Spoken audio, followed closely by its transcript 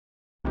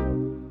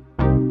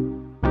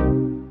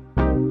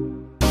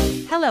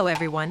Hello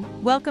everyone,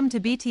 welcome to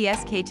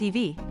BTS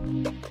KTV.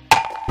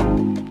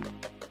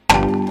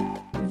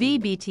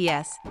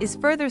 BTS is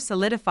further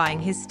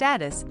solidifying his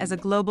status as a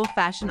global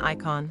fashion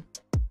icon.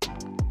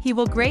 He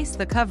will grace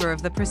the cover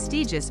of the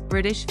prestigious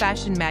British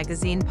fashion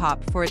magazine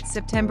Pop for its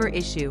September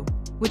issue,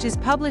 which is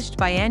published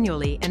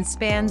biannually and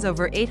spans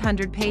over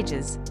 800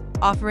 pages,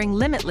 offering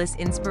limitless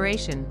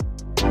inspiration.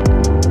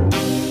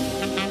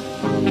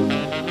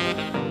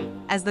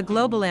 As the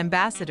global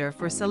ambassador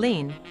for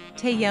CELINE,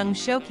 Taehyung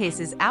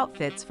showcases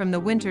outfits from the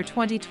Winter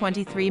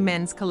 2023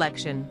 men's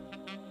collection.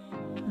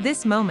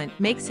 This moment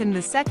makes him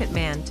the second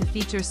man to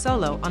feature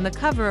solo on the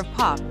cover of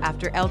Pop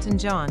after Elton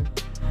John.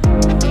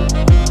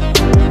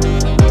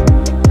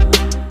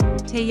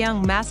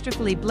 Taehyung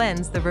masterfully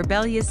blends the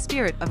rebellious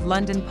spirit of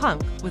London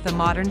punk with a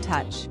modern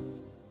touch.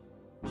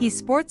 He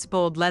sports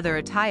bold leather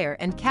attire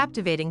and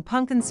captivating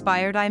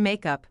punk-inspired eye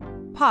makeup.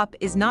 Pop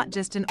is not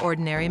just an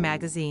ordinary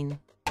magazine.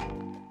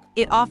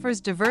 It offers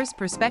diverse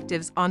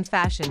perspectives on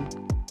fashion,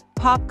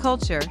 pop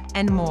culture,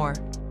 and more.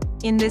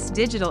 In this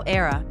digital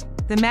era,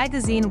 the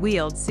magazine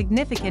wields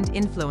significant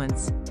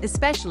influence,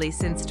 especially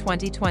since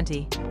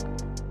 2020.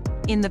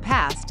 In the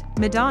past,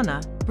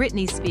 Madonna,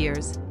 Britney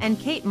Spears, and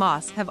Kate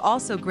Moss have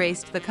also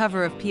graced the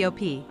cover of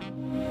Pop.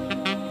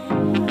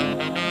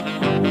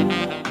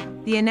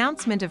 The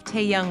announcement of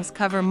Taehyung's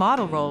cover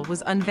model role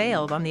was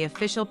unveiled on the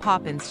official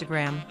Pop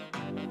Instagram.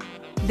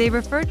 They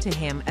referred to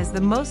him as the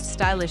most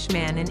stylish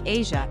man in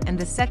Asia and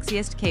the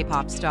sexiest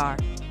K-pop star.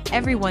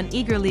 Everyone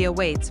eagerly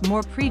awaits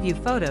more preview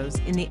photos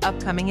in the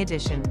upcoming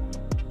edition.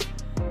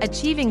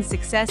 Achieving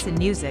success in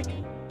music,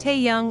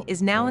 Taehyung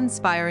is now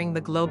inspiring the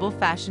global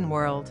fashion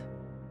world.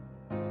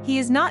 He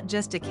is not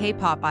just a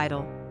K-pop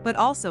idol, but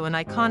also an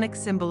iconic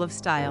symbol of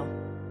style.